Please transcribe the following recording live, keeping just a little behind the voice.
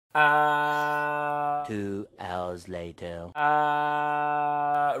2 hours later.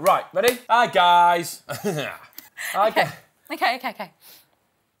 Right, ready? Hi, guys. Okay. Okay.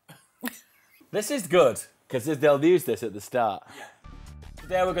 This is good, because they'll use this at the start. Yeah.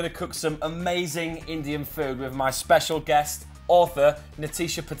 Today we're going to cook some amazing Indian food with my special guest, author,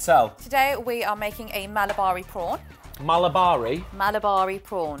 Nitisha Patel. Today we are making a Malabari prawn. Malabari? Malabari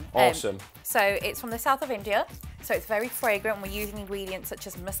prawn. Awesome. So it's from the south of India, so it's very fragrant. We're using ingredients such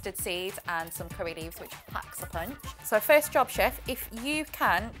as mustard seeds and some curry leaves, which packs a punch. So first job, chef, if you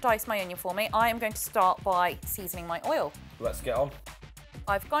can dice my onion for me, I am going to start by seasoning my oil. Let's get on.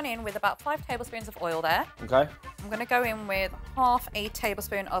 I've gone in with about 5 tablespoons of oil there. Okay. I'm going to go in with half a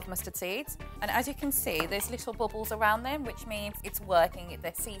tablespoon of mustard seeds. And as you can see, there's little bubbles around them, which means it's working.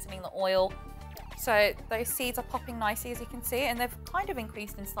 They're seasoning the oil. So those seeds are popping nicely, as you can see, and they've kind of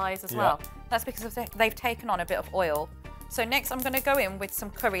increased in size as well. That's because they've taken on a bit of oil. So next I'm going to go in with some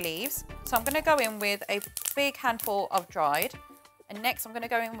curry leaves. So I'm going to go in with a big handful of dried. And next I'm going to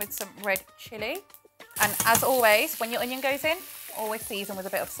go in with some red chilli. And as always, when your onion goes in, always season with a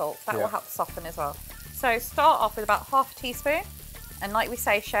bit of salt. That will help soften as well. So start off with about half a teaspoon. And like we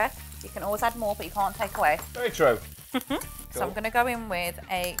say, chef, you can always add more, but you can't take away. Very true. So I'm going to go in with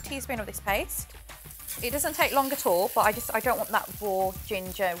a teaspoon of this paste. It doesn't take long at all, but I don't want that raw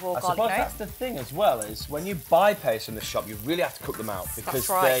ginger, raw garlic. I suppose that's the thing as well, is when you buy paste in the shop, you really have to cook them out because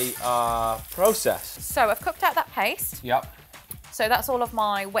they are processed. So I've cooked out that paste. Yep. So that's all of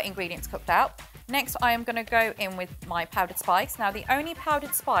my wet ingredients cooked out. Next, I am going to go in with my powdered spice. Now, the only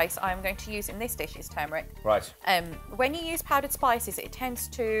powdered spice I am going to use in this dish is turmeric. Right. When you use powdered spices, it tends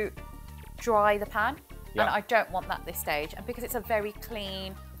to dry the pan, and I don't want that at this stage. And because it's a very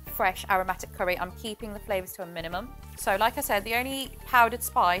clean, fresh, aromatic curry, I'm keeping the flavours to a minimum. So, like I said, the only powdered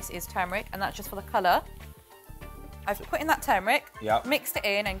spice is turmeric, and that's just for the colour. I've put in that turmeric, mixed it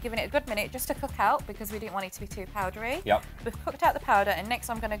in and given it a good minute just to cook out because we didn't want it to be too powdery. We've cooked out the powder, and next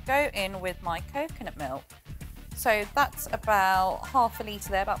I'm going to go in with my coconut milk. So that's about half a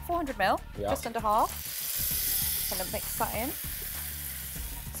litre there, about 400 ml, just under half. I'm going to mix that in.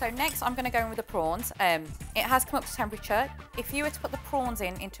 So next I'm going to go in with the prawns. It has come up to temperature. If you were to put the prawns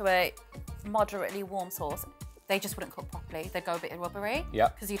into a moderately warm sauce, they just wouldn't cook properly. They'd go a bit rubbery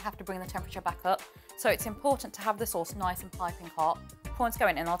because you'd have to bring the temperature back up. So it's important to have the sauce nice and piping hot. Prawns go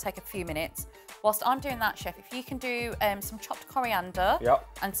in and they'll take a few minutes. Whilst I'm doing that, chef, if you can do some chopped coriander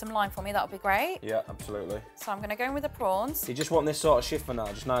and some lime for me, that would be great. Yeah, absolutely. So I'm going to go in with the prawns. You just want this sort of chiffon now,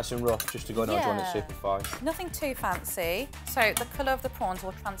 just nice and rough, just to go in, or do you want it super fine? Nothing too fancy. So the colour of the prawns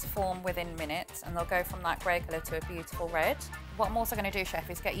will transform within minutes, and they'll go from that grey colour to a beautiful red. What I'm also going to do, chef,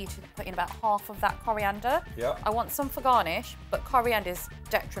 is get you to put in about half of that coriander. I want some for garnish, but coriander is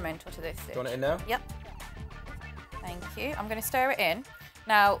detrimental to this dish. Do you want it in now? Yep. Thank you. I'm going to stir it in.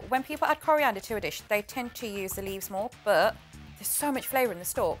 Now, when people add coriander to a dish, they tend to use the leaves more, but there's so much flavour in the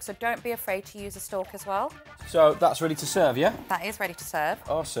stalk, so don't be afraid to use the stalk as well. So that's ready to serve, yeah? That is ready to serve.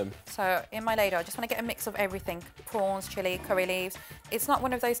 Awesome. So in my ladle, I just want to get a mix of everything. Prawns, chilli, curry leaves. It's not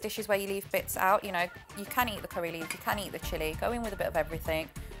one of those dishes where you leave bits out, you know. You can eat the curry leaves, you can eat the chilli. Go in with a bit of everything.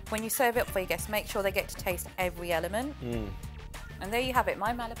 When you serve it up for your guests, make sure they get to taste every element. And there you have it,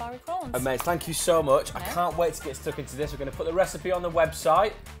 my Malabari prawns. Amazing, thank you so much. I can't wait to get stuck into this. We're going to put the recipe on the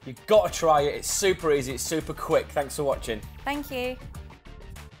website. You've got to try it. It's super easy, it's super quick. Thanks for watching. Thank you.